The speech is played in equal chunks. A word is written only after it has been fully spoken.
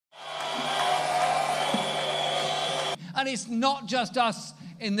And it's not just us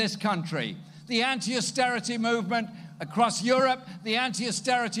in this country. The anti-austerity movement across Europe, the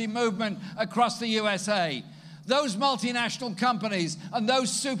anti-austerity movement across the USA. Those multinational companies and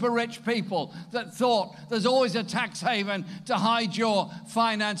those super rich people that thought there's always a tax haven to hide your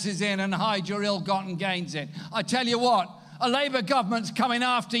finances in and hide your ill-gotten gains in. I tell you what, a Labour government's coming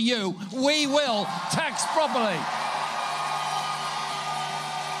after you. We will tax properly.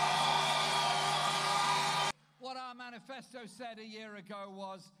 What our manifesto said a year ago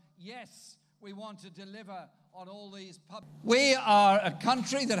was, yes, we want to deliver on all these We are a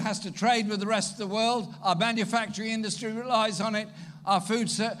country that has to trade with the rest of the world. Our manufacturing industry relies on it. Our food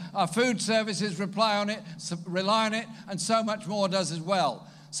services rely on it, and so much more does as well.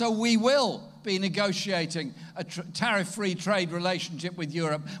 So we will be negotiating a tariff-free trade relationship with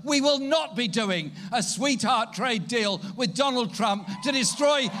Europe. We will not be doing a sweetheart trade deal with Donald Trump to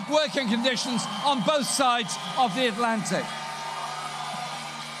destroy working conditions on both sides of the Atlantic.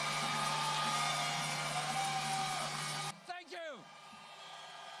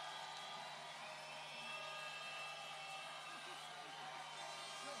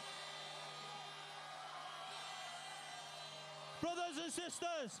 Brothers and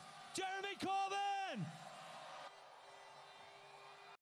sisters, Jeremy Corbyn!